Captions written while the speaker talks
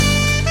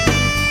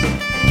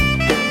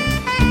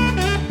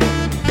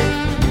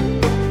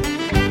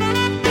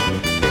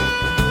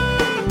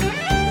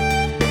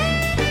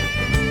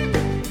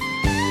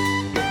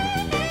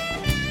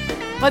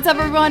What's up,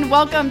 everyone?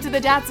 Welcome to the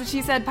That's What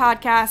She Said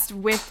podcast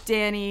with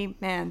Danny.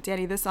 Man,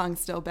 Danny, this song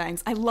still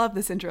bangs. I love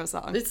this intro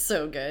song. It's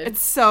so good.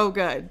 It's so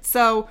good.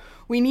 So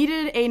we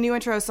needed a new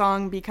intro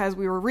song because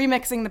we were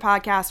remixing the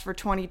podcast for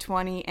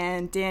 2020,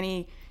 and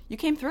Danny, you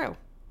came through.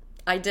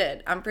 I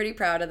did. I'm pretty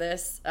proud of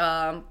this.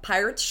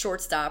 Pirates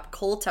shortstop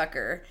Cole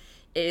Tucker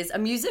is a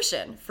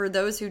musician, for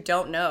those who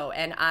don't know,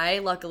 and I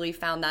luckily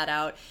found that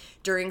out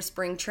during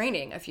spring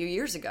training a few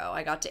years ago.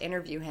 I got to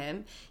interview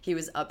him. He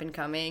was up and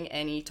coming,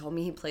 and he told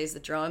me he plays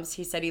the drums.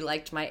 He said he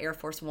liked my Air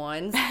Force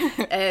Ones,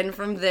 and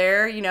from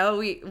there, you know,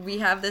 we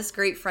have this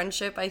great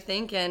friendship, I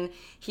think, and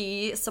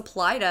he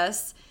supplied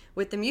us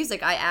with the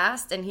music I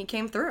asked, and he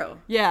came through.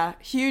 Yeah,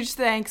 huge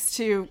thanks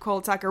to Cole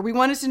Tucker. We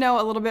wanted to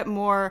know a little bit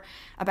more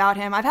about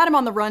him. I've had him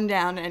on the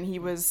rundown, and he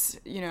was,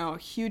 you know, a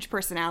huge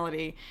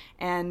personality,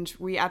 and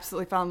we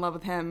absolutely fell in love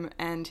with him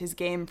and his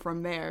game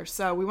from there.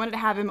 So we wanted to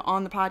have him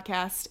on the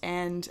podcast,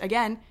 and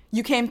again,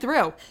 you came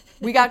through.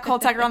 We got Cole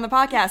Tucker on the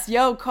podcast.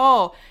 Yo,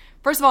 Cole.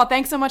 First of all,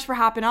 thanks so much for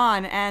hopping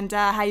on, and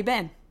how you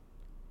been?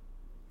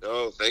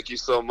 Oh, thank you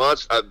so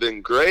much. I've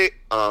been great.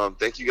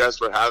 Thank you guys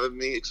for having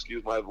me.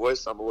 Excuse my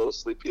voice. I'm a little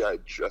sleepy. I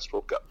just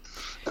woke up.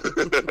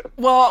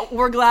 Well,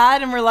 we're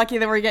glad and we're lucky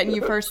that we're getting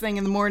you first thing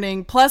in the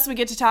morning. Plus, we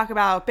get to talk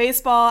about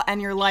baseball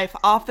and your life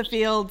off the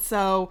field.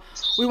 So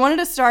we wanted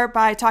to start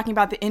by talking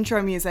about the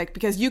intro music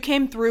because you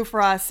came through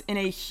for us in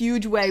a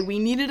huge way. We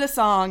needed a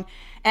song.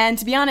 And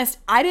to be honest,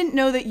 I didn't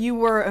know that you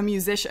were a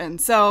musician.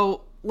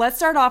 So let's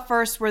start off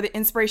first where the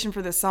inspiration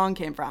for this song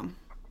came from.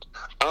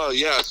 Oh,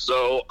 yeah.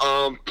 So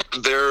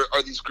there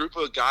are these group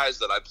of guys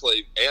that I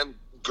play, and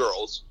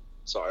girls.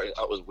 Sorry,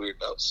 that was weird.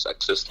 That was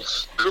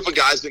sexist. Group of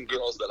guys and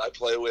girls that I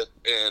play with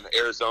in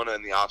Arizona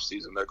in the off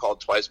season. They're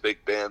called Twice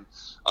Baked Band.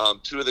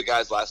 Two of the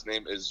guys' last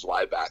name is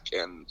Zweiback,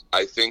 and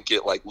I think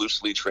it like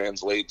loosely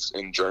translates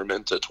in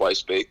German to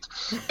Twice Baked.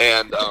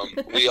 And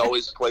we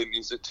always play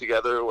music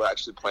together. We're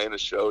actually playing a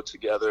show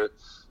together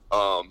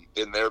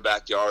in their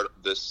backyard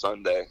this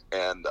Sunday,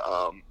 and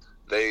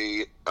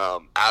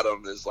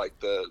Adam is like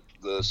the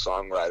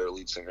songwriter,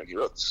 lead singer, and he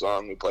wrote the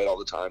song. We play it all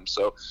the time.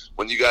 So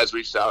when you guys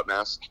reached out and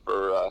asked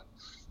for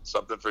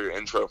something for your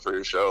intro for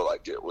your show,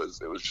 like it was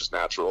just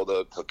natural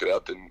to hook it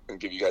up and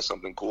give you guys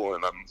something cool.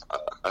 And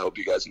I hope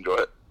you guys enjoy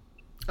it.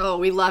 Oh,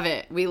 we love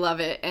it. We love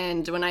it.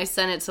 And when I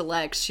sent it to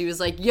Lex, she was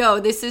like, yo,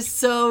 this is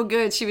so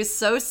good. She was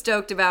so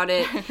stoked about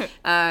it.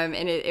 And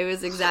it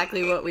was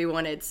exactly what we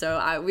wanted.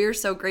 So we were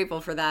so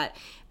grateful for that.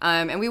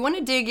 And we want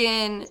to dig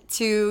in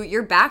to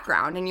your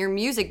background and your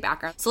music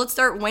background. So let's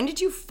start. When did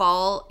you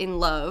fall in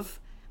love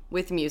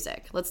with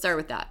music? Let's start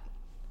with that.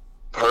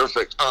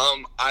 Perfect.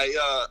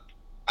 I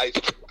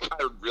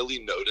really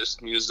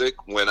noticed music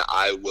when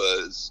I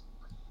was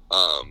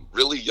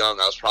really young.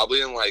 I was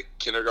probably in like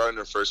kindergarten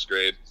or first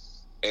grade.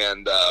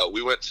 And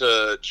we went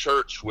to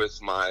church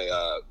with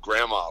my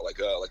grandma, like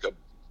a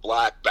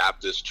Black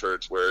Baptist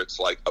church where it's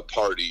like a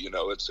party, you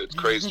know, it's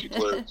crazy.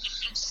 People are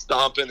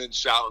stomping and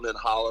shouting and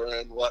hollering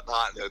and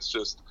whatnot. And it's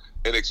just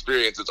an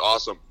experience. It's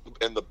awesome.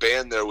 And the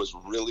band there was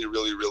really,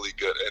 really, really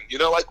good. And you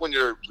know, like when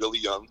you're really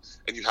young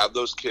and you have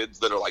those kids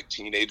that are like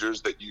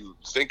teenagers that you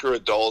think are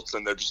adults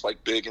and they're just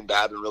like big and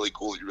bad and really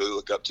cool that you really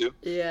look up to.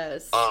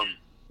 Yes.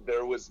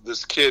 There was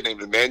this kid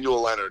named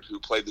Emmanuel Leonard who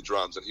played the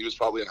drums, and he was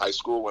probably in high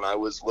school when I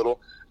was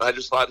little. And I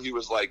just thought he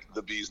was like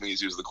the bee's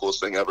knees. He was the coolest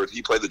thing ever.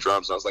 He played the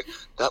drums, and I was like,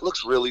 that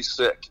looks really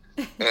sick.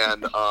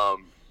 And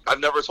I've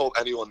never told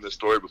anyone this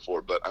story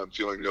before, but I'm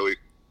feeling really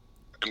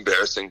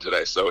embarrassing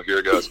today, so here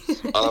it goes.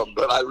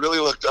 But I really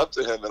looked up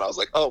to him, and I was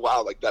like, oh,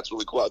 wow, like that's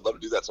really cool. I'd love to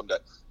do that someday.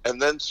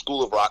 And then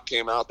School of Rock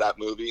came out, that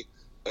movie,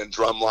 and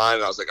Drumline,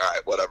 and I was like, all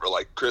right, whatever.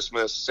 Like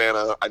Christmas,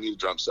 Santa, I need a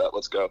drum set.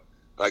 Let's go.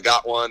 I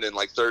got one in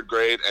like third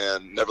grade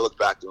and never looked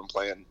back to him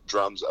playing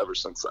drums ever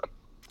since then.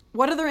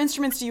 What other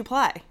instruments do you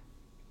play?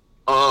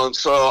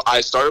 So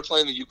I started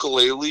playing the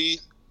ukulele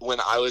when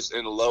I was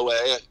in low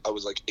A. I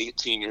was like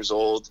 18 years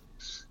old,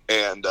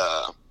 and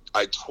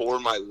I tore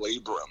my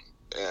labrum.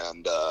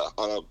 And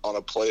on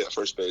a play at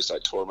first base, I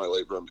tore my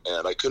labrum,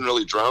 and I couldn't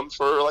really drum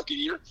for like a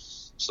year.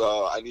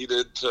 So I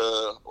needed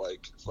to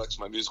like flex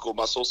my musical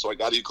muscle. So I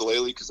got a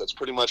ukulele because that's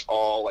pretty much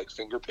all like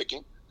finger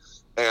picking.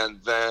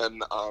 And then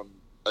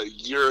a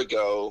year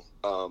ago,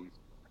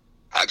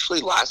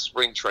 actually last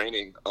spring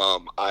training,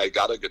 I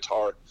got a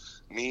guitar.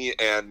 Me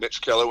and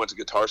Mitch Keller went to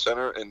Guitar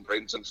Center in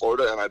Bradenton,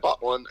 Florida, and I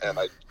bought one, and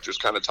I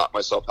just kind of taught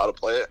myself how to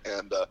play it.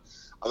 And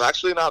I'm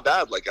actually not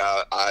bad. Like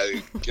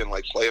I can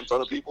like play in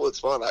front of people. It's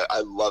fun.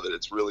 I love it.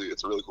 It's a really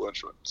cool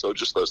instrument. So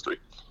just those three.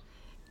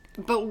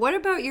 But what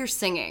about your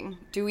singing?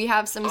 Do we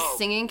have some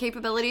singing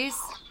capabilities?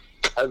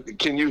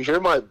 Can you hear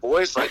my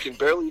voice? I can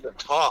barely even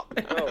talk.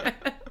 No.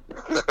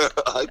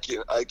 I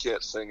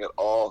can't sing at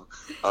all.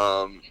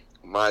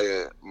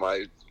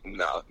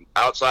 No,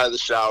 outside of the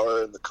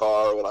shower, in the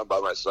car, when I'm by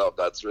myself,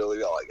 that's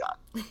really all I got.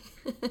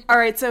 All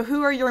right, so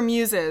who are your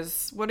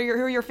muses? Who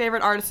are your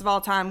favorite artists of all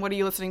time? What are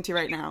you listening to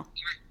right now?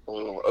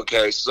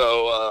 Okay,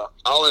 so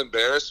I'll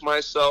embarrass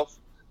myself,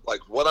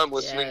 like what I'm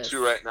listening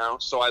to right now.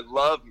 So I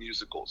love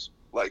musicals.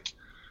 Like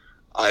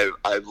I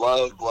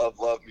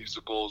love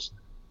musicals.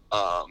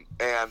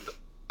 And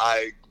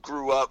I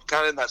grew up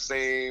kind of in that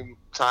same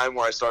time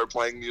where I started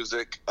playing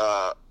music.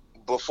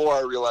 Before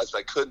I realized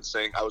I couldn't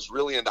sing, I was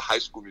really into High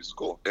School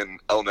Musical in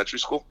elementary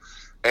school.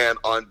 And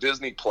on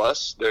Disney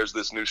Plus, there's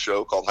this new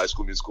show called High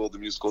School Musical, the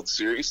musical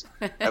series.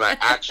 And I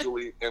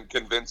actually am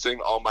convincing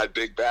all my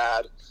big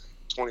bad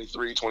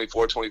 23,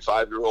 24,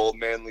 25-year-old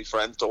manly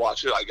friends to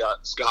watch it. I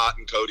got Scott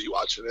and Cody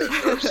watching it.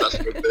 They're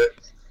obsessed with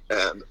it.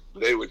 And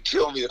they would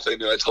kill me if they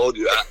knew I told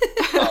you that.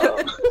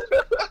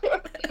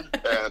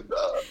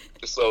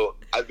 So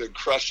I've been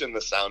crushing the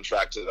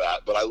soundtrack to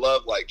that. But I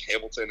love, like,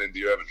 Hamilton and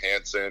Dear Evan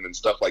Hansen and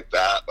stuff like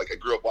that. Like, I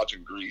grew up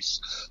watching Grease.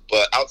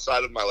 But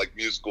outside of my, like,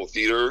 musical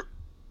theater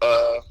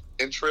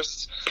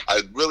interests,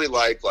 I really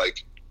like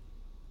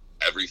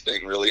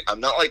everything, really. I'm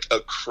not like a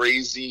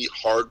crazy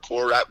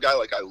hardcore rap guy.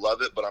 Like, I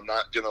love it, but I'm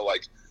not gonna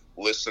like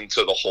listen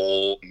to the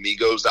whole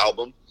Migos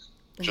album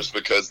just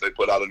because they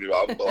put out a new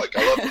album. But like,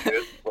 I love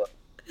it. But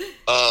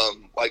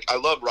like, I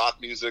love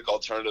rock music,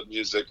 alternative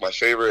music. My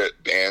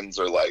favorite bands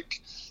are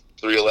like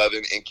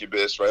 311,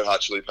 Incubus, Red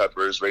Hot Chili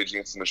Peppers, Rage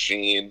Against the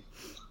Machine,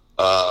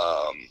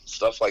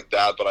 stuff like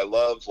that. But I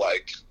love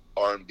like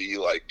R&B,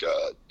 like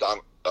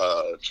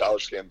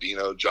Childish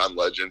Gambino, John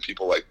Legend,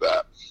 people like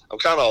that. I'm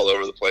kind of all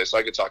over the place.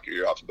 I could talk your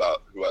ear off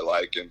about who I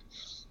like and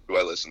who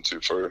I listen to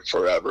for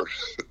forever.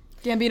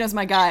 Gambino's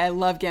my guy. I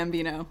love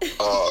Gambino.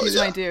 Oh, he's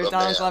yeah, my dude. the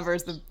Donald man. Glover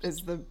is the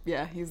he's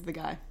the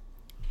guy.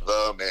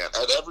 The man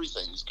at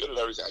everything. He's good at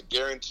everything. I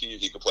guarantee you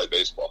he could play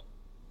baseball.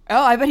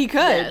 Oh, I bet he could.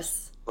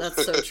 Yes,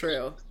 that's so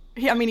true.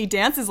 He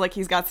dances like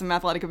he's got some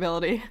athletic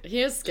ability.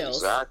 He has skills.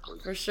 Exactly.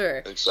 For sure.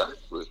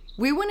 Exactly.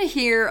 We want to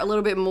hear a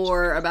little bit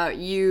more about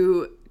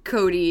you,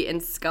 Cody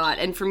and Scott,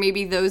 and for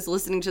maybe those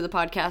listening to the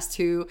podcast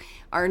who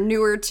are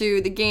newer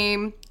to the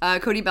game,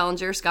 Cody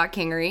Bellinger, Scott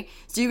Kingery.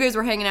 So you guys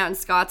were hanging out in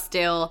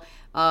Scottsdale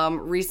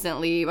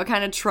recently. What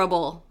kind of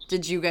trouble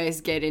did you guys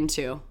get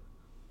into?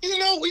 You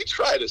know, we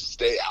try to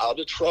stay out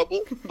of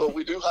trouble, but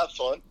we do have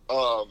fun.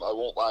 I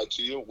won't lie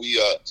to you.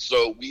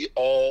 So we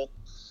all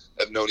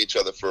have known each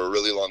other for a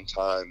really long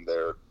time.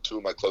 They're two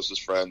of my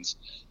closest friends,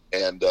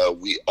 and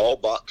we all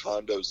bought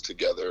condos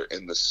together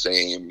in the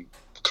same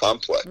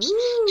complex.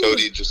 Ooh.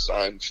 Cody just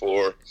signed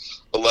for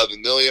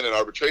 $11 million in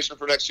arbitration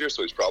for next year,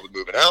 so he's probably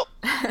moving out.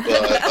 But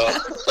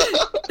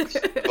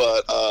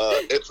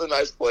it's a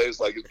nice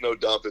place. Like, it's no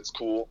dump. It's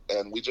cool,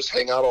 and we just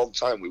hang out all the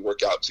time. We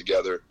work out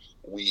together.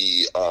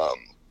 We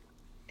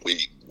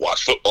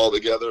watch football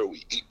together.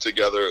 We eat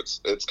together.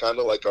 It's kind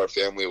of like our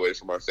family away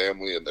from our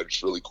family, and they're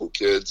just really cool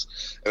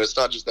kids. And it's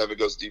not just them. It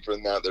goes deeper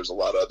than that. There's a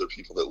lot of other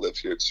people that live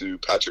here, too.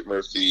 Patrick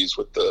Murphy's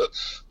with the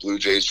Blue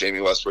Jays, Jamie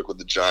Westbrook with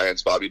the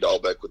Giants, Bobby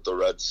Dahlbeck with the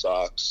Red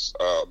Sox,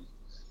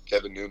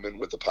 Kevin Newman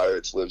with the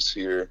Pirates lives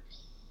here,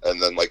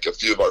 and then, like, a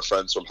few of our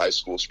friends from high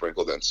school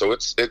sprinkled in. So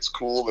it's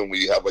cool, and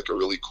we have, like, a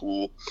really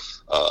cool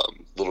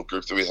little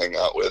group that we hang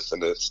out with,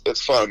 and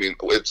it's fun. I mean,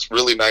 it's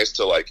really nice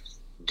to, like,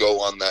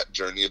 go on that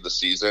journey of the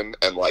season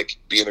and like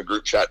be in a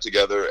group chat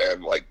together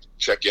and like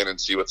check in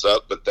and see what's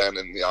up, but then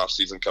in the off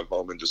season come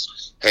home and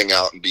just hang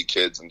out and be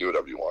kids and do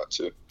whatever you want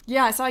to.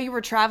 Yeah, I saw you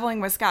were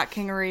traveling with Scott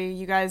Kingery.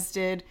 You guys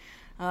did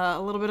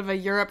a little bit of a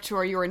Europe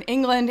tour. You were in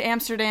England,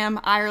 Amsterdam,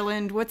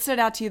 Ireland. What stood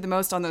out to you the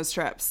most on those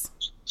trips?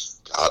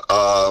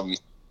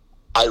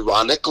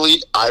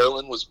 Ironically,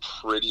 Ireland was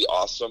pretty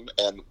awesome,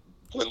 and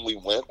when we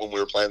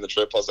were planning the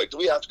trip, I was like, do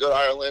we have to go to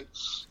Ireland?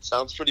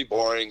 Sounds pretty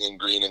boring and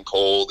green and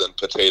cold and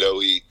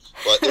potato-y,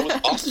 but it was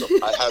awesome.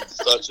 I had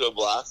such a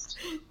blast.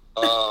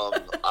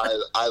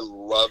 I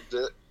loved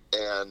it,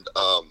 and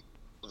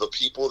the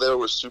people there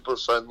were super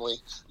friendly.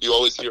 You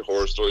always hear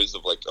horror stories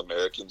of, like,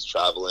 Americans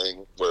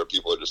traveling where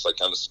people are just, like,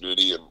 kind of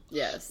snooty and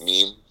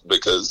mean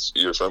because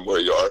you're from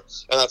where you are,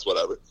 and that's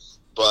whatever.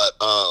 But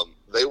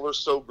they were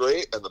so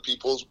great, and the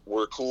people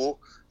were cool.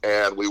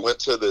 And we went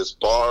to this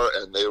bar,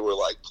 and they were,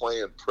 like,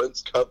 playing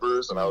Prince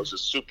covers, and I was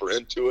just super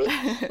into it.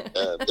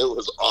 And it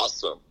was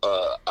awesome.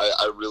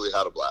 I really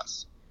had a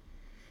blast.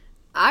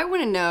 I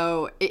want to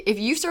know, if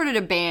you started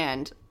a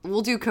band,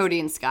 we'll do Cody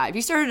and Scott. If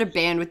you started a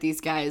band with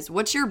these guys,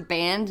 what's your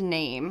band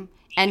name,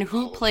 and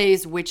who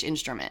plays which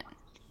instrument?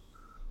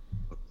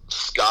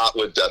 Scott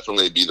would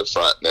definitely be the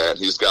front man.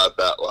 He's got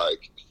that,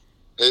 like...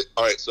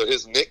 all right, so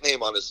his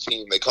nickname on his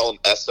team, they call him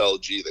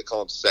SLG. They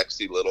call him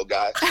Sexy Little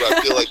Guy. So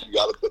I feel like you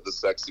got to put the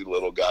Sexy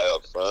Little Guy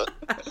up front.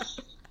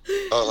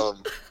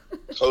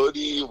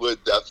 Cody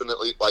would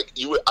definitely, like,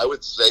 I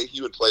would say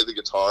he would play the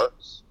guitar,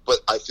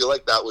 but I feel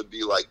like that would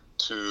be, like,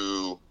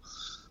 too,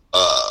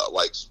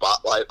 like,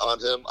 spotlight on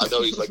him. I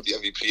know he's, like, the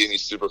MVP and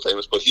he's super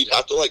famous, but he'd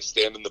have to, like,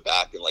 stand in the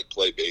back and, like,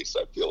 play bass.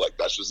 I feel like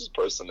that's just his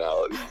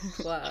personality.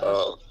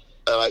 Wow.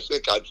 And I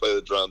think I'd play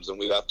the drums, and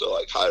we'd have to,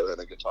 like, hire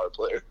in a guitar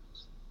player.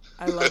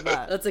 I love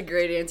that. That's a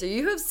great answer.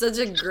 You have such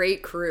a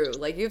great crew.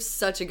 Like, you have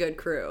such a good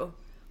crew.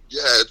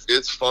 Yeah,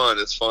 it's fun.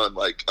 It's fun.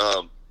 Like,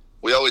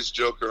 we always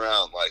joke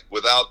around, like,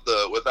 without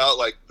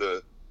like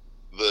the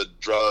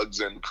drugs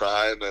and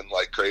crime and,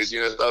 like,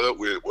 craziness of it,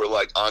 we're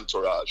like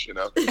Entourage, you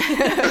know?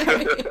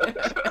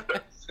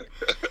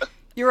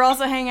 You were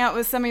also hanging out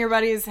with some of your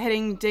buddies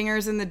hitting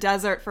dingers in the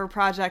desert for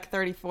Project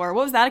 34.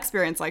 What was that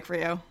experience like for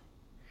you?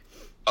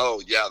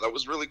 Oh yeah, that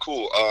was really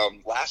cool.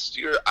 Last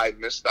year I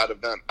missed that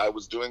event. I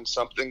was doing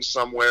something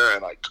somewhere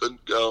and I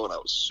couldn't go, and I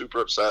was super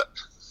upset.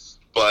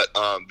 But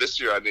this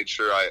year I made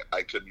sure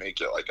I could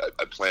make it. Like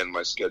I planned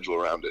my schedule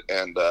around it.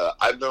 And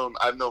I've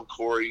known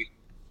Corey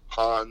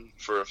Hahn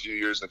for a few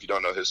years. And if you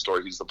don't know his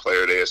story, he's the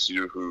player at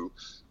ASU who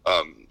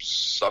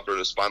suffered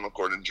a spinal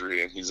cord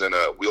injury, and he's in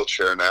a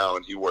wheelchair now.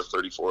 And he wore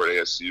 34 at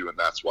ASU, and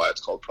that's why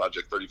it's called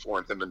Project 34.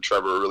 And him and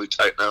Trevor are really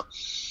tight now.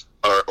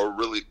 Or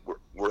really,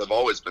 have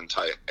always been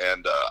tight,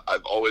 and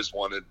I've always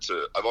been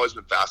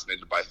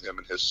fascinated by him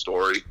and his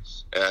story.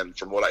 And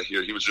from what I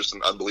hear, he was just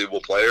an unbelievable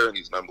player, and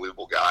he's an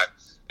unbelievable guy.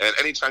 And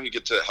anytime you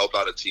get to help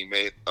out a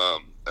teammate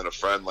and a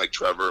friend like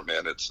Trevor,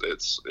 man, it's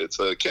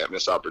a can't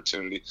miss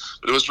opportunity.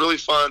 But it was really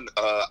fun.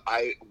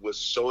 I was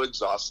so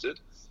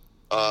exhausted.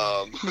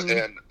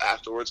 And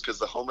afterwards, because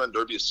the home run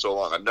derby is so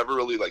long, I've never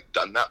really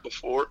done that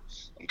before.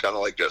 I'm kind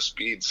of like a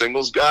speed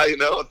singles guy,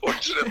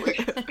 unfortunately.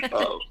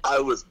 I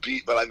was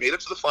beat, but I made it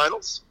to the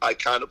finals. I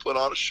kind of put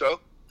on a show.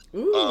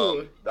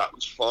 That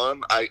was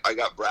fun. I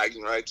got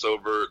bragging rights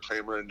over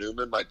Kramer and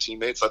Newman, my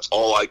teammates. That's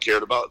all I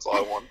cared about. That's all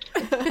I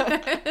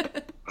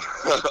wanted.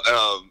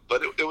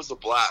 But it was a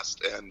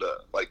blast. And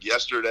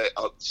yesterday,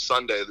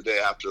 Sunday, the day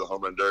after the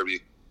home run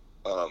derby,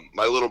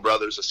 my little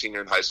brother's a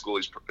senior in high school.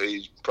 He's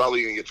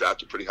probably going to get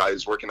drafted pretty high.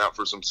 He's working out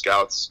for some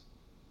scouts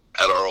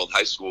at our old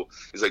high school.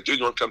 He's like, dude,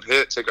 you want to come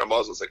hit, take our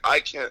balls? I was like,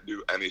 I can't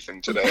do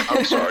anything today.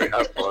 I'm sorry.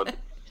 Have fun.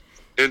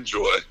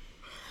 Enjoy.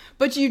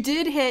 But you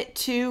did hit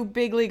 2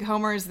 big league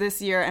homers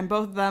this year, and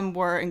both of them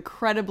were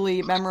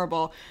incredibly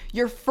memorable.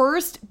 Your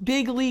first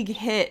big league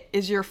hit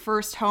is your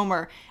first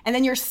homer, and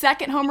then your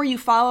second homer, you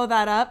follow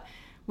that up,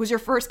 was your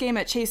first game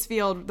at Chase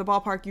Field, the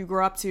ballpark you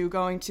grew up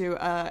going to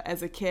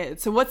as a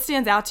kid. So what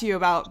stands out to you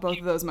about both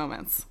of those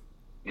moments?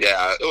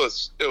 Yeah, it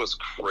was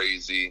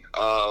crazy.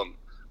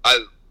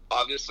 I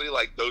obviously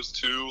those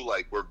 2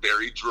 were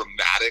very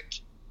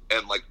dramatic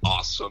and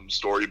awesome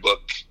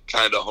storybook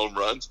kind of home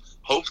runs.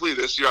 Hopefully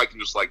this year I can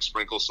just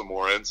sprinkle some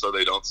more in so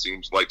they don't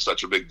seem like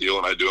such a big deal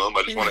when I do them.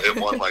 I just want to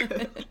hit one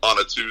on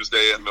a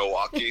Tuesday in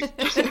Milwaukee.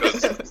 Just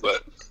because,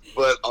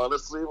 but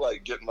honestly,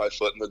 getting my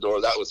foot in the door,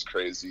 that was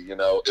crazy.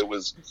 I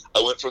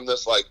went from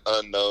this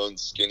unknown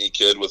skinny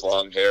kid with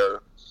long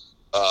hair,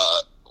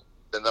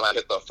 and then I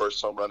hit the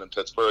first home run in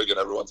Pittsburgh, and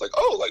everyone's like,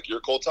 "Oh, you're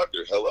Cole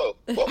Tucker. Hello,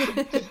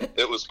 welcome."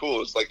 It was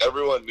cool. It's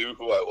everyone knew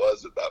who I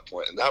was at that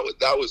point, and that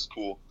was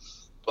cool.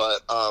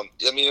 But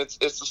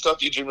it's the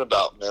stuff you dream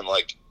about, man.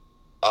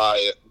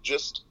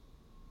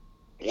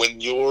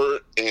 When you're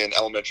in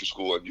elementary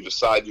school and you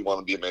decide you want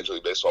to be a Major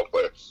League Baseball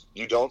player,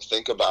 you don't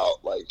think about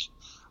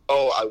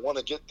oh, I want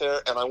to get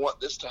there and I want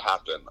this to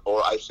happen,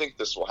 or I think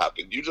this will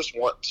happen. You just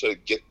want to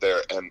get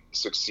there and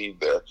succeed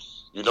there.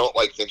 You don't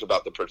think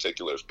about the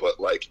particulars, but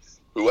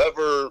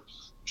whoever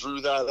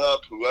drew that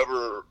up,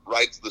 whoever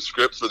writes the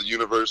script for the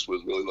universe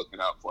was really looking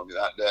out for me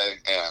that day,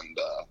 and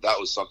that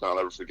was something I'll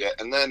never forget.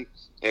 And then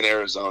in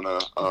Arizona,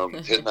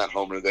 hitting that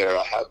homer there,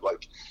 I had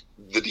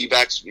the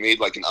D-backs made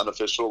an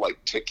unofficial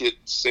ticket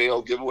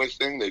sale giveaway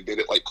thing. They made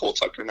it Cole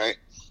Tucker night,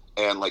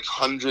 and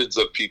hundreds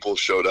of people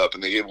showed up,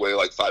 and they gave away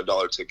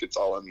 $5 tickets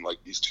all in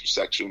these 2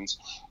 sections,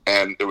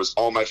 and it was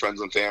all my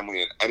friends and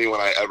family and anyone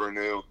I ever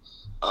knew.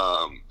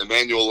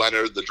 Emmanuel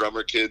Leonard, the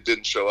drummer kid,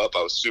 didn't show up.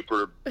 I was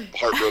super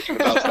heartbroken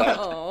about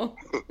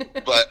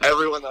that. But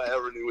everyone that I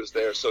ever knew was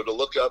there. So to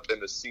look up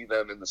and to see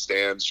them in the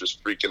stands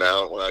just freaking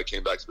out when I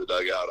came back to the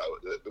dugout,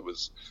 it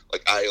was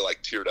I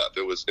teared up.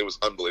 It was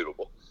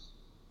unbelievable.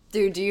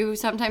 Dude, do you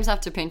sometimes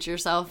have to pinch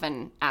yourself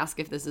and ask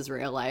if this is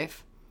real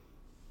life?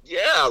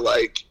 Yeah,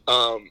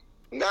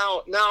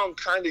 now I'm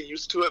kind of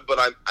used to it, but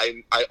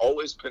I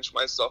always pinch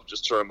myself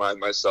just to remind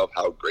myself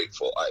how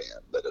grateful I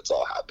am that it's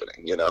all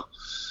happening,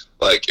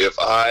 if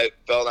I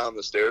fell down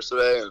the stairs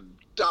today and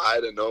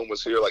died and no one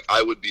was here,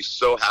 I would be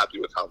so happy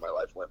with how my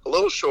life went. A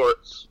little short,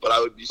 but I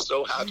would be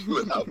so happy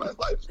with how my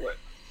life went.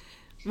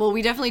 Well,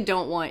 we definitely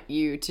don't want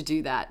you to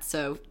do that,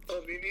 so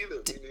me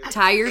neither.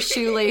 Tie your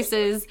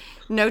shoelaces,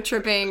 no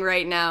tripping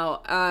right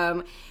now.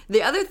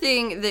 The other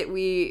thing that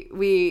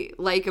we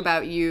like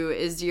about you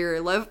is your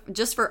love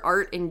just for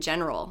art in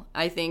general,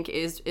 I think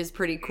is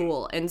pretty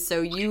cool. And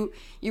so you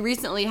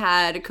recently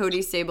had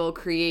Cody Sable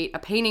create a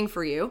painting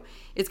for you.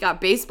 It's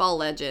got baseball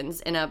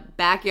legends and a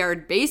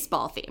backyard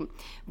baseball theme.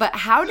 But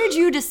how did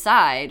you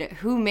decide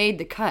who made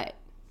the cut?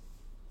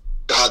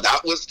 God,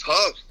 that was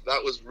tough.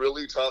 That was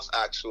really tough,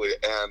 actually.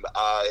 And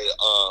I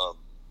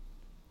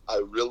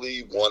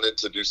really wanted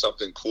to do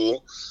something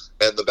cool.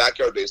 And the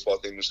backyard baseball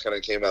thing just kind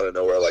of came out of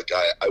nowhere.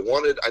 I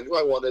knew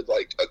I wanted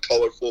a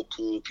colorful,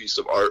 cool piece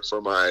of art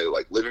for my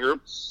living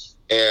room.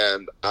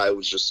 And I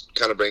was just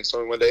kind of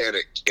brainstorming one day, and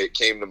it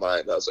came to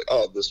mind. I was like,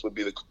 oh, this would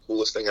be the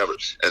coolest thing ever.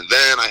 And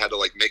then I had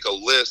to make a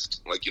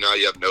list.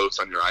 You have notes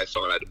on your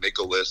iPhone. I had to make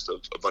a list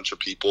of a bunch of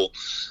people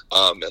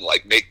and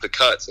make the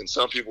cuts. And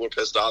some people were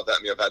pissed off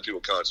at me. I've had people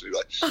come up to me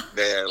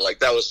man,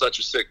 that was such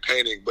a sick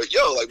painting. But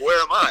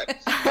where am I?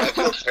 I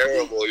feel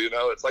terrible,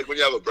 It's when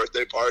you have a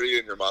birthday party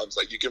and your mom's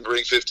you can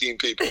bring 15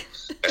 people.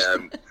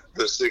 And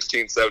the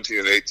 16, 17,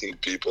 and 18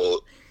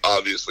 people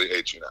obviously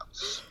hate you now.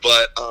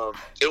 But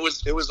it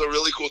was a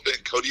really cool thing.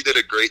 Cody did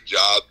a great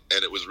job,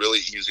 and it was really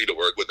easy to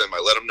work with him. I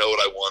let him know what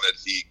I wanted.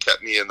 He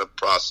kept me in the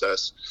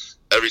process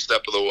every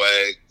step of the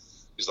way.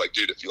 He's like,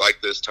 dude, if you like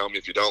this, tell me.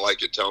 If you don't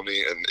like it, tell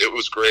me. And it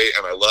was great,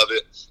 and I love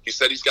it. He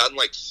said he's gotten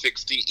like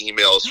 60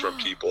 emails from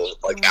people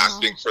like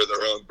asking for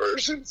their own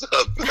versions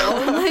of them.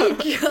 Oh my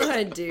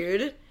god,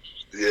 dude.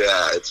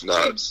 Yeah, it's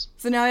nuts.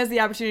 So now he has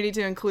the opportunity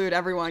to include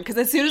everyone. Because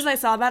as soon as I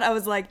saw that, I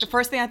was like, the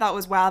first thing I thought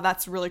was, wow,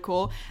 that's really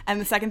cool. And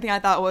the second thing I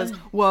thought was,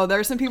 whoa, there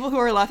are some people who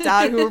are left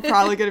out who are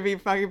probably going to be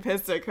fucking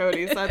pissed at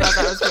Cody. So I thought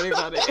that was pretty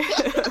funny.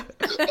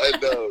 I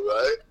know,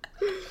 right?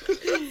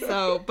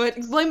 So, but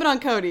blame it on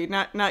Cody,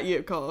 not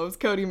you, Cole. It was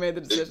Cody who made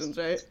the decisions,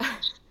 right?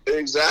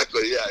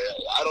 Exactly. Yeah.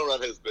 I don't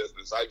run his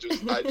business. I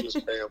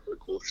just pay him for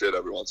cool shit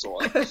every once in a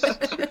while.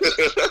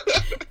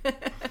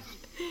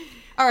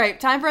 All right,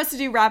 time for us to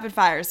do rapid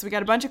fire. So we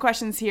got a bunch of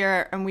questions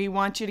here, and we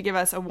want you to give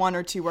us a 1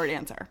 or 2 word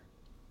answer.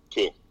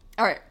 Cool.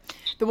 All right.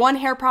 The one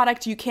hair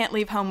product you can't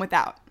leave home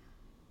without.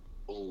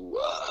 Ooh,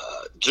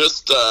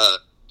 just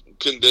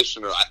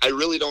conditioner. I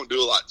really don't do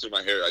a lot to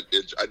my hair. I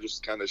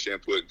just kind of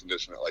shampoo and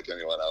condition it like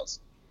anyone else.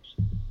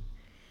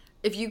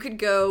 If you could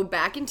go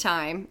back in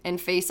time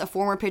and face a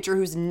former pitcher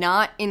who's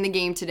not in the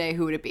game today,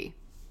 who would it be?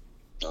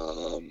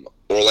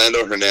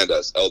 Orlando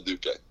Hernandez, El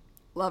Duque.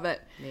 Love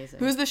it. Amazing.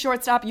 Who's the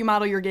shortstop you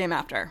model your game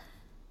after?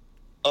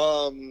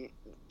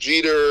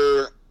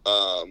 Jeter,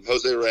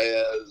 Jose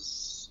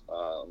Reyes,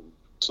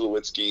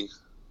 Tulowitzki.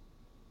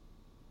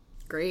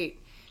 Great.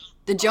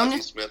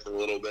 Ozzie Smith a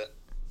little bit.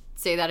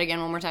 Say that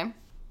again one more time.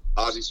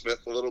 Ozzie Smith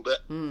a little bit.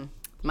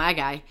 My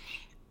guy.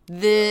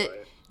 The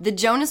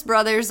Jonas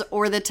Brothers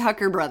or the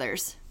Tucker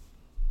Brothers?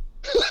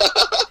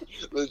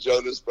 The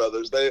Jonas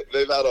Brothers. They've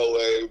had a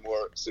way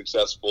more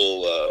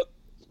successful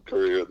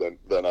career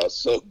than us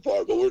so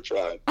far, but we're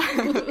trying.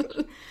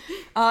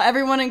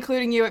 Everyone,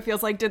 including you, it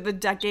feels like, did the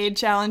decade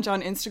challenge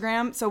on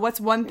Instagram. So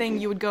what's one thing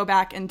you would go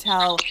back and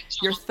tell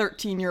your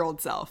 13-year-old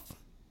self?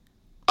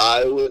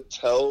 I would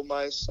tell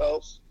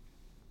myself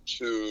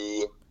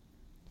to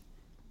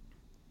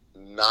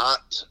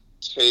not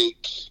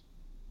take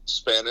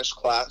Spanish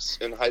class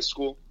in high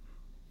school.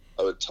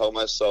 I would tell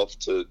myself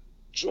to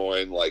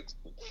join like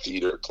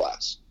theater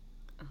class.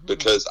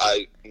 Because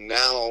I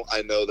know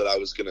that I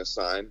was going to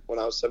sign when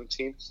I was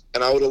 17,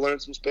 and I would have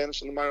learned some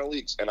Spanish in the minor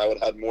leagues, and I would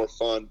have had more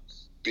fun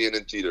being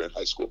in theater in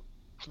high school.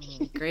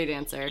 Great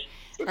answer.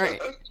 All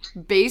right.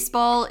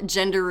 Baseball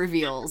gender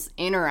reveals,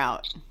 in or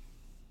out?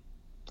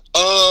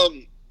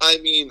 I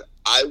mean,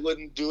 I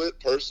wouldn't do it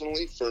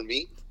personally for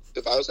me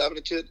if I was having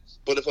a kid,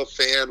 but if a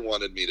fan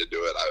wanted me to do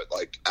it, I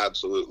would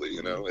absolutely,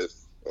 you know, if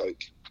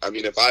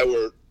I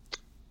were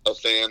a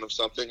fan of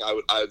something, I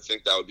would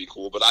think that would be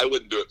cool, but I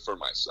wouldn't do it for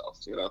myself,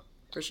 you know?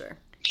 For sure.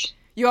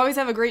 You always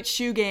have a great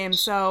shoe game,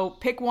 so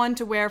pick one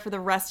to wear for the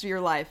rest of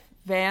your life.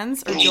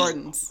 Vans or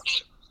Jordans?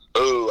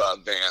 Oh,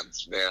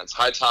 Vans.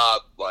 High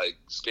top, like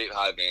skate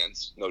high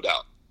Vans, no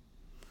doubt.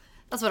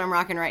 That's what I'm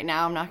rocking right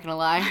now, I'm not going to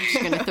lie. I'm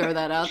just going to throw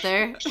that out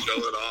there. Show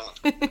it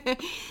off.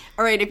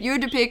 All right, if you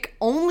had to pick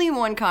only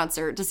one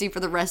concert to see for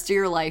the rest of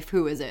your life,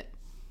 who is it?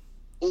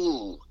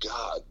 Ooh,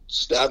 God,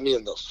 stab me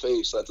in the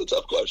face. That's a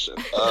tough question.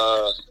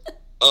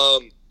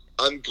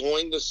 I'm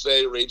going to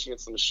say Rage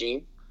Against the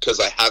Machine because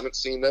I haven't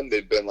seen them.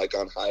 They've been like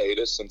on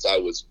hiatus since I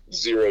was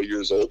 0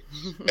 years old,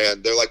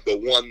 and they're like the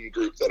one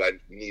group that I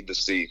need to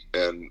see,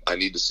 and I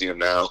need to see them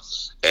now.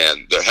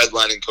 And they're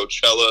headlining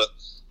Coachella,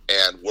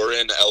 and we're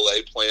in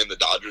LA playing the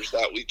Dodgers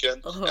that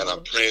weekend, and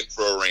I'm praying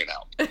for a rain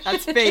out.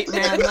 That's fate,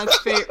 man. That's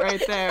fate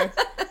right there.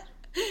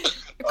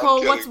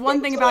 Cole, what's one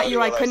thing about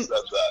you I couldn't?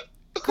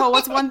 Cole,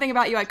 what's one thing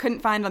about you I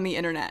couldn't find on the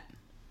internet?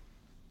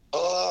 A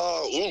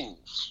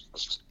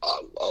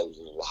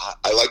lot.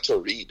 I like to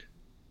read.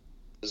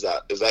 Is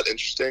that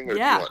interesting? Or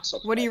yeah. Do you want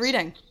something what are you else?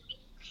 reading?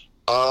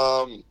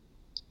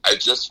 I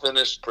just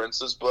finished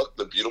Prince's book,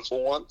 The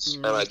Beautiful Ones,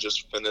 and I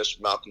just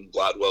finished Malcolm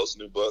Gladwell's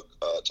new book,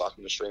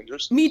 Talking to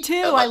Strangers. Me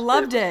too. I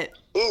loved it.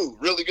 Ooh,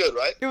 really good,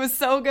 right? It was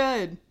so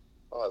good.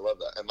 Oh, I love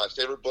that. And my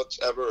favorite books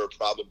ever are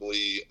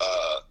probably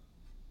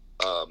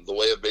The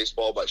Way of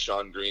Baseball by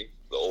Sean Green,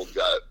 the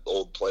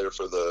old player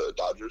for the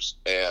Dodgers,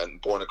 and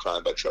Born a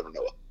Crime by Trevor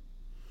Noah.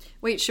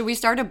 Wait, should we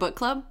start a book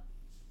club?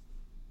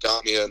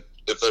 Got me in.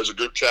 If there's a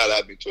group chat,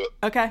 add me to it.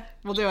 Okay,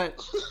 we'll do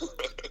it.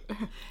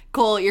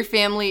 Cole, your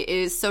family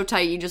is so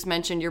tight. You just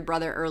mentioned your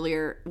brother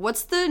earlier.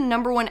 What's the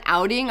number one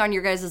outing on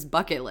your guys'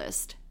 bucket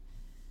list?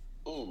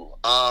 Ooh,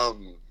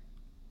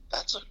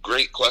 that's a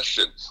great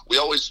question. We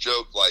always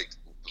joke, like,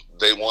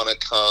 they want to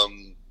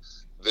come,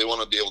 they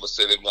want to be able to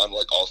say they've gone to,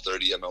 like, all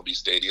 30 MLB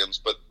stadiums,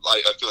 but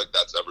I feel like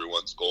that's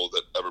everyone's goal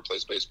that ever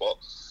plays baseball.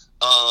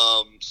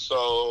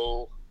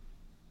 So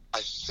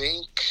I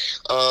think,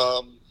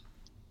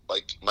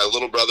 like, my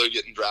little brother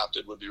getting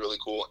drafted would be really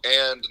cool.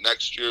 And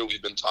next year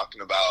we've been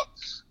talking about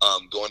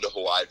going to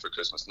Hawaii for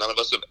Christmas. None of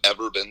us have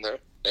ever been there,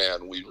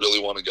 and we really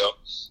want to go.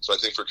 So I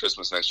think for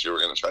Christmas next year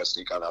we're going to try to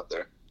sneak on out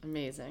there.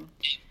 Amazing.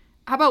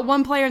 How about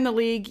one player in the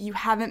league you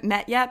haven't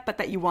met yet, but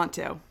that you want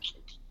to?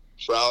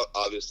 Trout,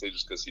 obviously,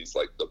 just because he's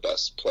like the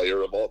best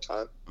player of all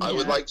time. I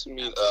would like to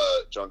meet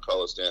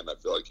Giancarlo Stanton. I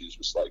feel like he's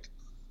just like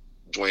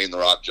Dwayne the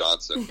Rock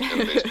Johnson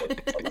in a baseball game.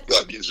 I feel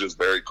like he's just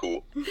very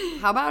cool.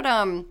 How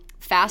about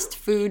fast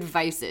food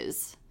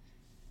vices?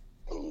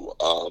 Ooh,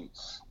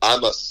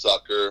 I'm a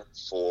sucker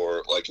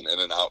for like an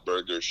In-N-Out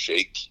burger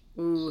shake.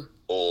 Ooh.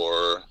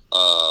 Or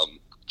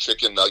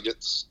chicken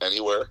nuggets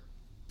anywhere,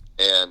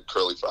 and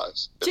curly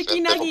fries.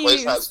 Chicken if a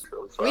place has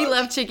curly fries, We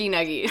love chicken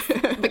nuggies,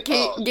 but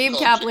Gabe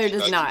Kapler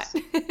does not.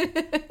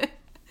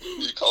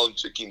 You call them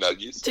chicken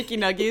nuggies?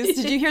 Chicken nuggies.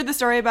 Did you hear the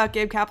story about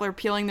Gabe Kapler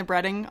peeling the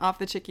breading off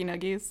the chicken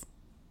nuggies?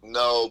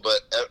 No,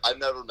 but I've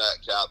never met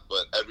Cap,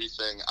 but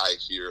everything I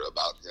hear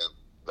about him,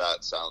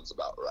 that sounds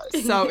about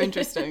right. So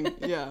interesting.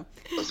 Yeah.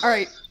 All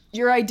right.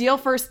 Your ideal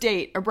first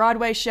date, a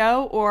Broadway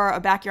show or a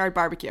backyard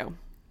barbecue?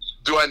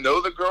 Do I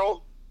know the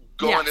girl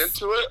going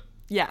into it?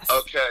 Yes.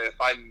 Okay, if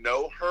I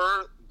know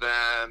her,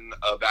 then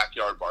a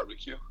backyard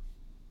barbecue.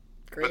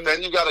 Great. But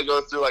then you got to go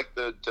through like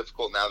the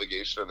difficult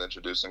navigation of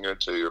introducing her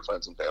to your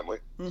friends and family.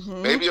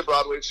 Mm-hmm. Maybe a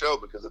Broadway show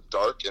because it's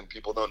dark and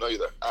people don't know you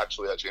there.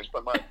 Actually, I changed my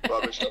mind.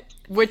 Broadway show.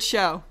 Which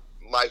show?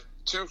 My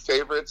two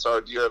favorites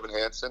are Dear Evan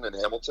Hansen and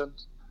Hamilton.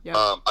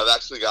 Yeah. I've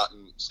actually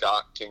gotten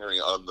Scott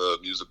Kingery on the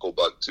musical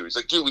bug too. He's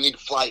like, dude, we need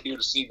to fly here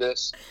to see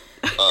this.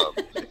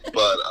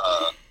 But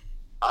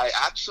I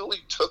actually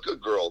took a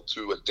girl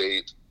to a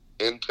date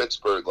in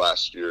Pittsburgh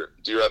last year.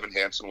 Dear Evan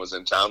Hansen was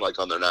in town, like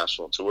on their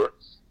national tour,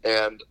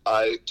 and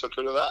I took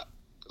her to that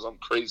because I'm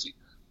crazy.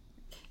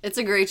 It's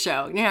a great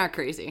show. You're not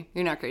crazy.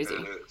 You're not crazy.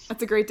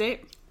 That's a great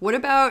date. What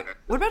about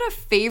a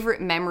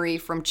favorite memory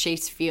from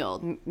Chase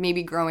Field?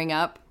 Maybe growing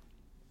up.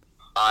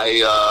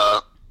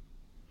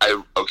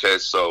 Okay,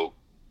 so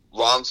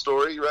long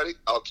story. You ready?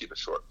 I'll keep it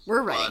short.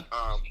 We're ready.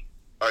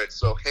 All right,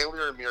 so Hanley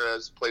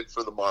Ramirez played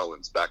for the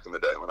Marlins back in the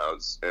day when I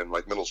was in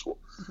like middle school,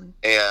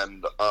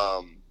 and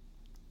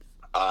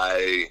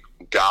I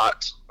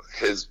got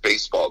his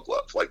baseball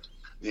glove, like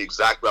the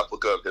exact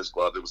replica of his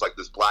glove. It was like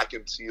this black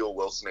and teal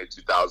Wilson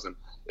A2000.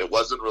 It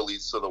wasn't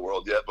released to the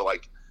world yet, but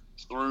like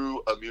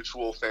through a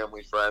mutual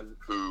family friend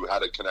who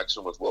had a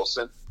connection with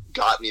Wilson,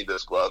 got me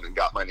this glove and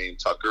got my name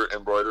Tucker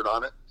embroidered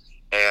on it.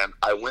 And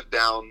I went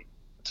down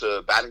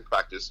to batting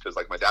practice because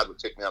like my dad would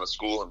take me out of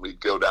school and we'd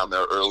go down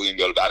there early and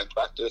go to batting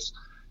practice.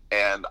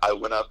 And I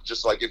went up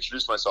just like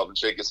introduce myself and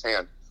shake his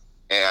hand.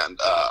 And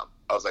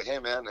I was like, hey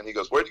man. And he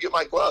goes, where'd you get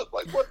my glove?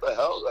 Like, what the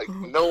hell? Like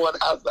no one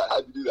has that.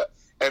 How'd you do that?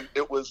 And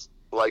it was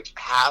like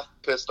half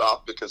pissed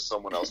off because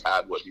someone else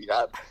had what he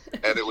had.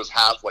 And it was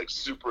half like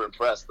super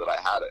impressed that I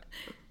had it.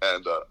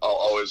 And I'll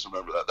always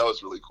remember that. That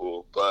was really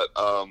cool. But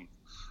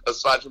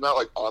aside from that,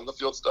 like on the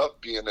field stuff,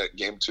 being at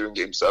Game 2 and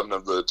Game 7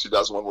 of the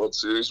 2001 World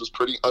Series was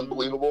pretty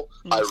unbelievable.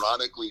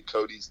 Ironically,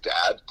 Cody's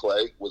dad,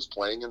 Clay, was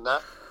playing in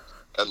that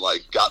and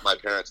like got my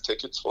parents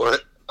tickets for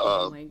it.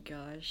 Oh my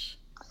gosh.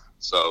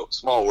 So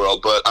small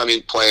world, but I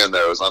mean, playing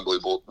there was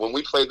unbelievable. When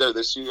we played there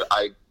this year,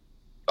 I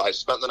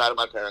spent the night at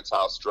my parents'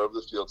 house, drove to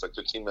the field, it's like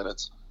 15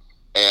 minutes,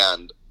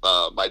 and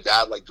my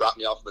dad like dropped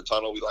me off in the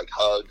tunnel. We like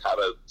hugged, had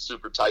a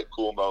super tight,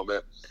 cool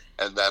moment.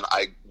 And then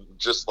I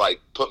just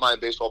like put my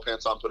baseball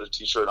pants on, put a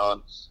t-shirt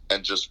on,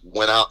 and just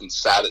went out and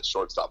sat at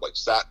shortstop, like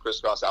sat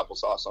crisscross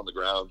applesauce on the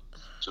ground,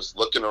 just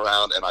looking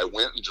around. And I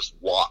went and just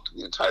walked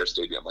the entire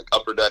stadium, like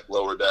upper deck,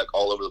 lower deck,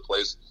 all over the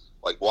place.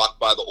 Like walked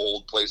by the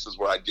old places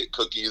where I'd get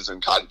cookies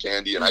and cotton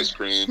candy and ice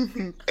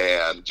cream,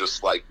 and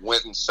just like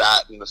went and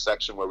sat in the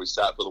section where we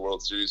sat for the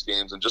World Series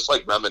games and just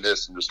like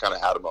reminisced and just kind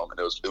of had a moment.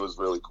 It was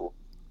really cool.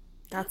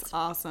 That's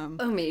awesome.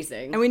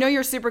 Amazing. And we know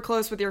you're super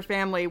close with your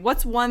family.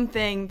 What's one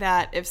thing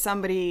that if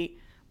somebody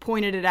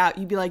pointed it out,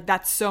 you'd be like,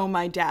 that's so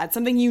my dad?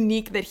 Something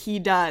unique that he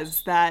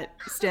does that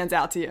stands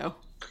out to you?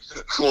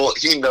 Well,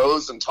 he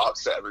knows and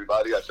talks to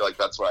everybody. I feel like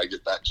that's where I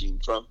get that gene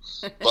from.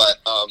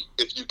 But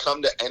if you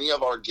come to any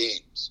of our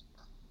games,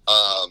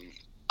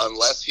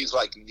 unless he's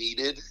like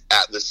needed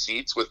at the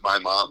seats with my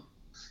mom,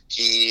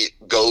 he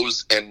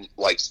goes and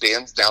like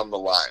stands down the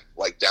line,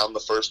 like down the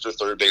first or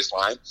third base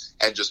line,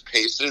 and just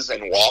paces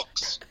and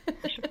walks.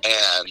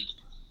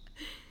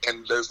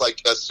 and there's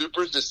like a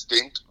super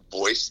distinct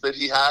voice that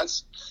he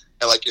has.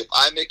 And like if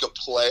I make a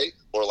play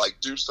or like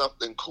do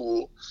something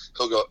cool,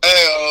 he'll go,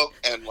 "Ayo,"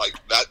 and like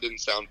that didn't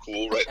sound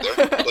cool right there.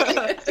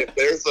 But if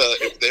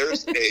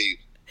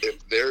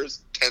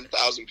there's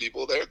 10,000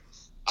 people there,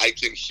 I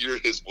can hear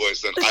his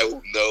voice and I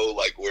will know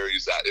like where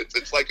he's at.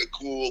 It's like a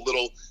cool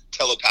little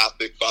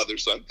telepathic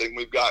father-son thing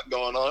we've got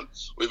going on.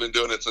 We've been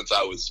doing it since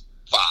I was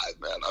 5,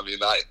 man. I mean,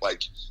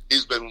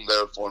 he's been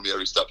there for me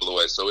every step of the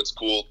way. So it's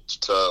cool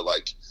to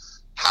like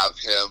have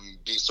him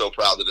be so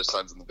proud that his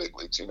son's in the big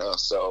leagues, you know?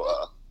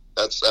 So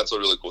that's a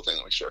really cool thing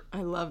to make sure.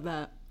 I love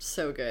that.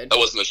 So good. That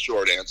wasn't a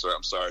short answer.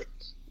 I'm sorry.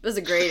 It was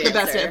a great answer. The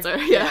best answer.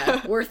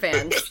 Yeah. We're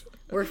fans.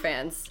 We're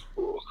fans.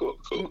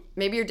 Cool.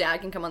 Maybe your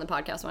dad can come on the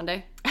podcast one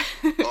day.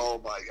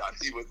 Oh my God,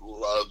 he would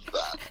love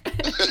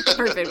that.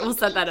 Perfect. We'll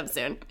set that up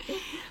soon.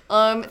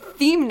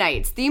 Theme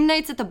nights. Theme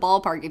nights at the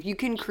ballpark. If you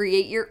can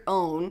create your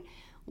own,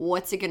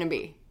 what's it going to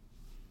be?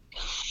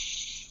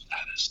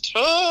 That is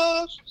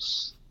tough.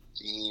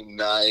 Theme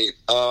night.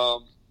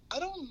 I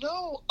don't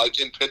know.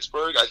 Like in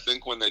Pittsburgh, I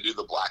think when they do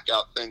the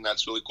blackout thing,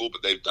 that's really cool,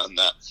 but they've done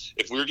that.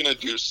 If we were going to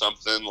do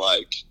something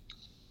like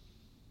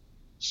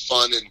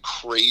fun and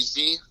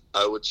crazy,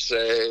 I would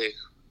say,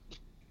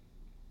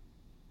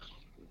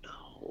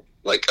 no.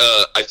 Like,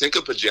 I think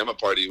a pajama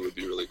party would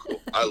be really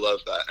cool. I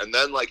love that. And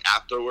then, like,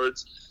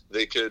 afterwards,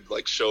 they could,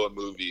 like, show a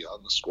movie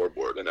on the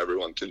scoreboard and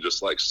everyone can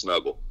just, like,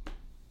 snuggle.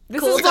 This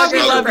Cool is why we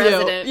Tucker love for you.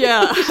 president.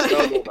 Yeah.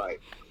 Snuggle night.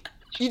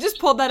 You just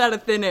pulled that out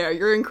of thin air.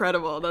 You're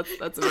incredible. That's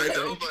I amazing.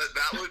 know, but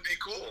that would be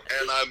cool.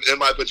 And I'm in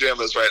my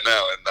pajamas right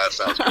now, and that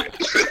sounds great.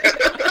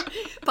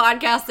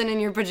 Podcasting in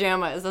your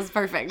pajamas. That's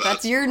perfect.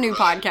 That's your new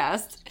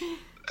podcast.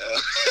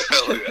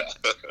 Hell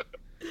yeah.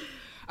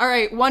 All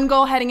right, one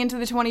goal heading into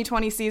the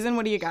 2020 season.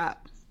 What do you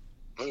got?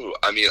 Ooh,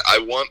 I mean, I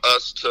want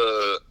us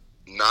to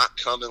not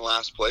come in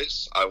last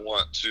place. I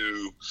want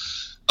to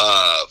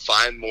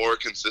find more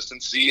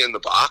consistency in the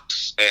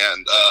box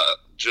and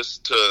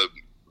just to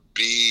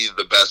be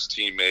the best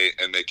teammate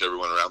and make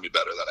everyone around me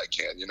better that I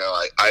can. You know,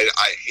 I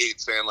hate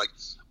saying like,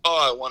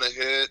 oh, I want to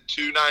hit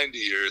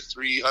 290 or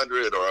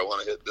 300 or I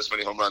want to hit this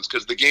many home runs,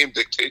 because the game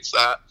dictates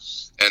that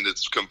and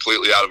it's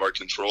completely out of our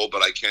control,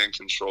 but I can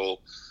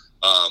control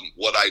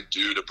what I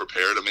do to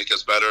prepare to make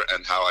us better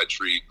and how I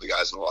treat the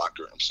guys in the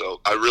locker room.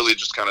 So I really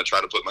just kind of try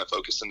to put my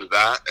focus into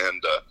that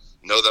and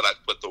know that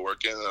I've put the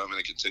work in and I'm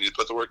going to continue to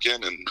put the work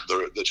in, and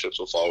the chips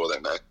will fall where they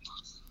may.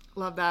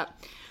 Love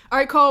that. All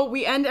right, Cole,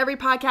 we end every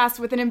podcast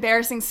with an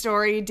embarrassing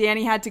story.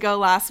 Danny had to go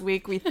last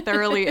week. We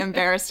thoroughly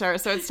embarrassed her,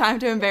 so it's time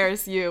to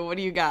embarrass you. What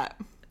do you got?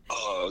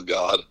 Oh,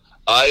 God.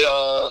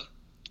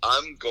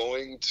 I'm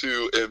going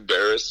to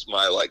embarrass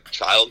my, like,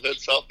 childhood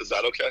self. Is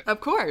that okay? Of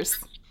course.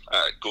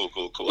 All right, cool.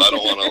 I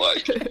don't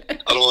want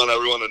to, I don't want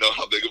everyone to know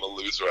how big of a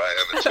loser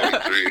I am at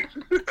 23.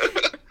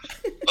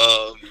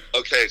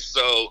 Okay,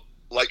 so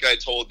like I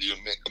told you,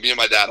 me and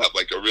my dad have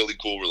like a really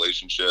cool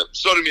relationship.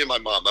 So do me and my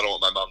mom. I don't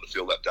want my mom to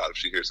feel left out if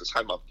she hears this.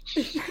 Hi, Mom.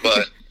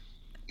 But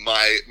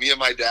me and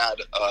my dad,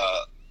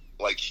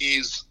 like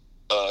he's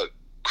a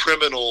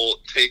criminal,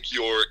 take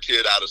your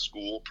kid out of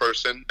school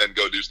person and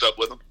go do stuff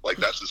with him. Like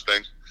that's his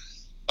thing.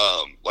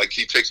 Like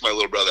he takes my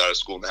little brother out of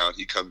school now and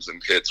he comes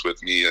and hits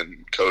with me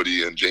and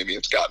Cody and Jamie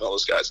and Scott and all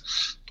those guys.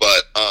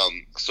 But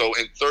so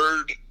in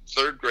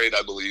third grade,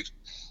 I believe,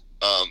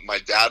 my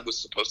dad was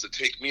supposed to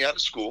take me out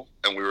of school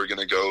and we were going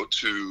to go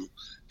to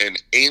an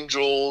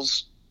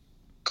Angels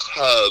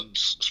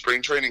Cubs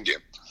spring training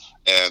game.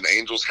 And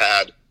Angels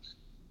had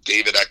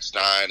David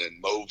Eckstein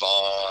and Mo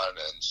Vaughn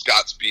and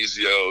Scott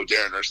Spezio,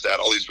 Darren Erstad,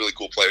 all these really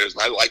cool players.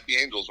 And I liked the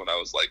Angels when I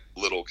was like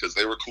little because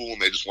they were cool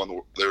and they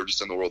were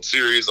just in the World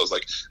Series. I was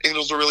like,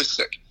 Angels are really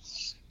sick.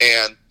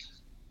 And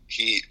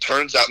he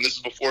turns out, and this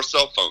is before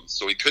cell phones,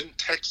 so he couldn't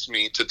text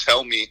me to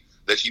tell me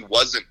that he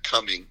wasn't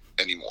coming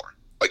anymore.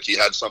 Like he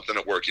had something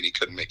at work and he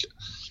couldn't make it.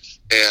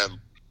 And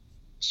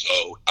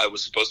so I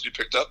was supposed to be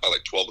picked up by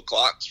like 12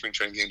 o'clock. Spring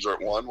training games are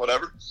at 1,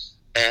 whatever.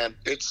 And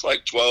it's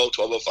like 12,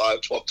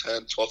 12:05,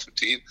 12:10,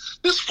 12:15.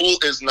 This fool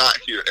is not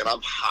here, and I'm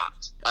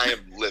hot. I am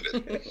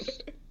livid.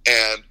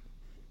 And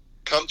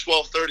come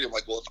 12:30, I'm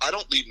like, well, if I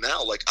don't leave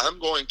now, like, I'm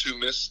going to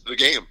miss the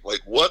game.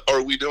 Like, what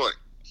are we doing?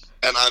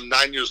 And I'm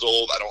 9 years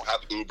old. I don't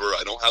have Uber.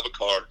 I don't have a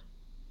car.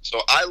 So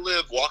I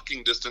live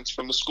walking distance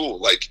from the school,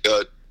 like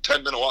a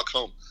 10-minute walk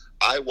home.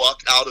 I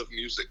walk out of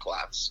music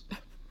class.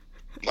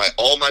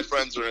 All my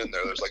friends are in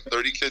there. There's like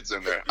 30 kids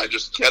in there. I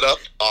just get up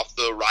off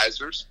the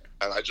risers,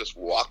 and I just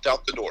walked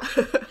out the door.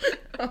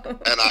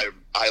 And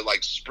I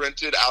like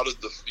sprinted out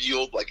of the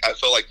field. Like I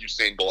felt like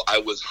Usain Bolt. I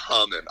was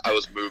humming. I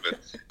was moving.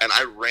 And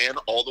I ran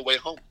all the way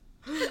home.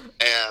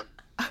 And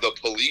the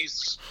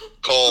police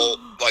call,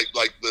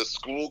 like the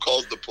school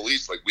calls the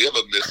police, like we have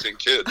a missing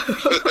kid.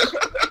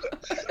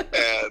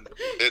 And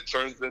it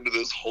turns into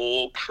this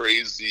whole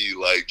crazy,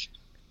 like,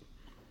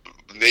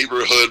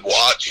 neighborhood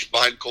watch,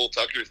 find Cole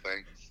Tucker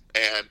thing.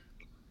 And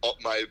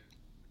my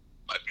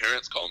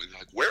parents call me,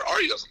 like, where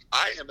are you? I was like,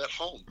 I am at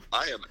home.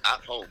 I am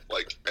at home.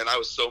 Like, and I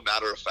was so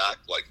matter of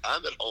fact, like,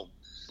 I'm at home.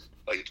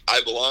 Like,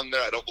 I belong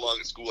there. I don't belong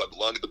at school. I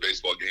belong at the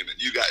baseball game,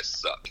 and you guys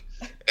suck.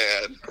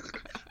 And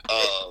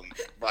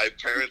my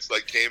parents,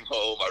 like, came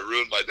home. I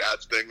ruined my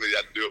dad's thing that he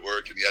had to do at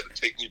work, and he had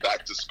to take me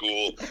back to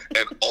school.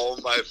 And all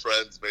my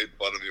friends made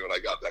fun of me when I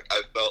got back.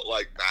 I felt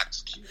like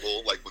Max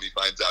Keeble, like, when he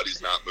finds out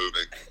he's not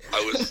moving.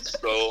 I was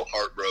so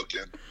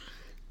heartbroken.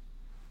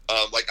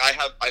 Like,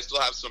 I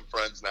still have some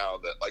friends now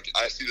that, like,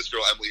 I see this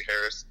girl, Emily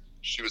Harris.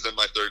 She was in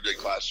my 3rd grade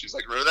class. She's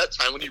like, remember that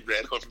time when you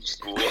ran home from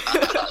school?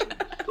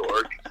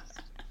 Dork.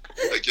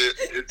 Like,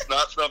 it's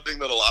not something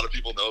that a lot of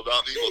people know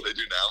about me. Well, they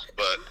do now,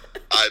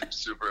 but I'm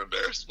super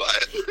embarrassed by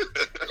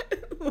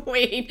it.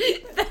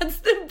 Wait, that's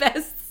the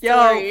best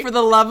story. Yo, for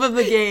the love of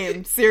the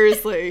game,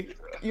 seriously,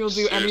 you'll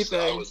do Seriously,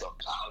 anything. I was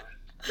about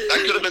it. That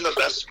could have been the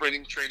best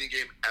spring training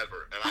game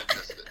ever, and I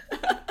missed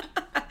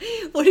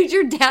it. What did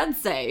your dad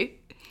say?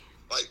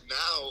 Like,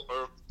 now,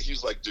 or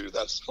he's like, dude,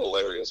 that's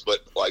hilarious. But,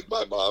 like,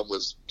 my mom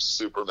was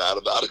super mad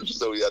about it,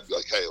 so he had to be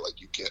like, hey,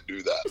 like, you can't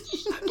do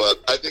that.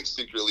 But I think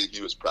secretly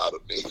he was proud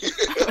of me.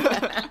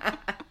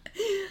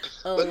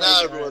 But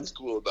now everyone's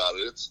cool about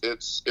it.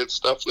 It's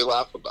stuff we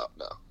laugh about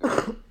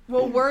now.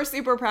 Well, we're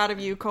super proud of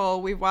you,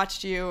 Cole. We've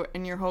watched you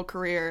in your whole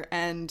career,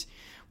 and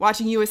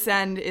watching you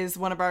ascend is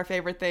one of our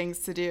favorite things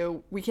to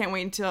do. We can't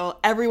wait until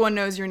everyone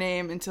knows your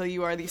name, until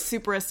you are the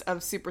superest of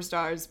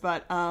superstars.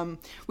 But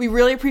we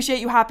really appreciate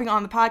you hopping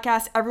on the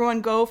podcast.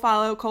 Everyone go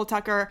follow Cole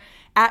Tucker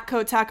at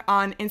CoTuck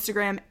on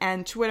Instagram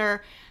and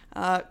Twitter.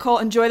 Cole,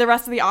 enjoy the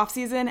rest of the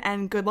offseason,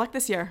 and good luck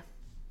this year.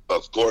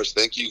 Of course.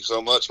 Thank you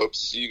so much. Hope to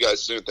see you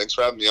guys soon. Thanks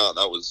for having me on.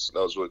 That was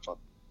really fun.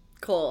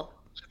 Cole,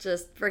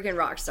 just freaking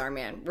rock star,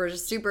 man. We're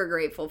just super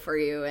grateful for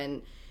you.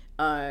 And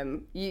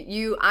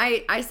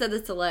I said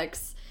this to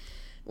Lex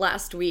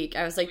last week.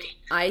 I was like,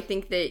 I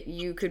think that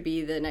you could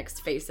be the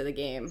next face of the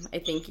game. I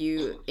think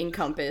you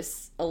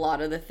encompass a lot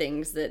of the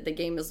things that the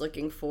game is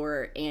looking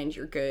for, and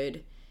you're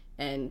good.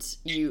 And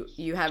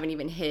you haven't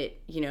even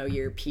hit,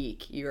 your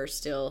peak. You are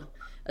still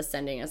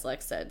ascending, as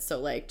Lex said.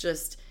 So,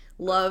 just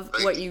love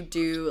what you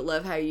do,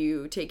 love how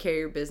you take care of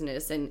your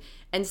business, and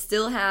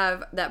still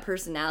have that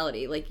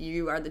personality.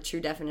 You are the true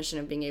definition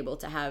of being able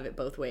to have it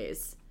both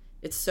ways.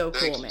 It's so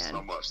cool, man. Thank you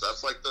so much.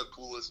 That's the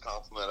coolest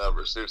compliment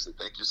ever. Seriously,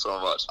 thank you so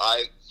much.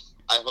 I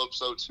hope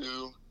so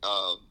too.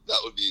 That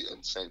would be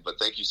insane. But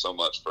thank you so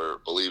much for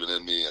believing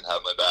in me and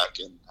having my back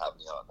and having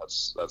me on.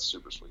 That's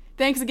super sweet.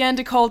 Thanks again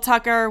to Cole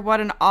Tucker. What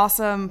an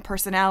awesome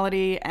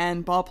personality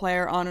and ball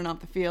player on and off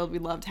the field. We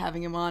loved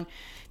having him on.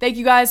 Thank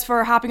you guys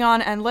for hopping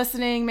on and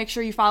listening. Make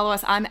sure you follow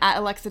us. I'm at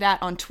AlexaDat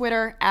on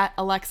Twitter, at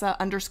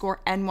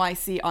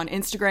Alexa_NYC on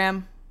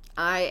Instagram.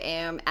 I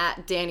am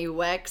at Danny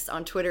Wex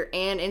on Twitter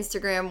and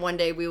Instagram. One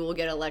day we will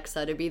get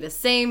Alexa to be the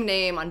same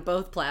name on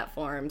both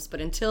platforms.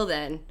 But until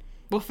then,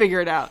 we'll figure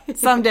it out.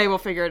 Someday we'll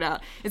figure it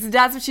out. It's the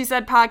That's What She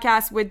Said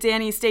podcast with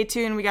Danny. Stay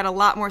tuned. We got a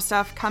lot more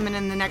stuff coming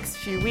in the next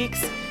few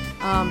weeks.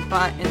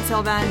 But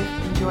until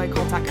then, enjoy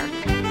Cole Tucker.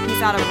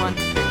 Peace out,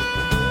 everyone.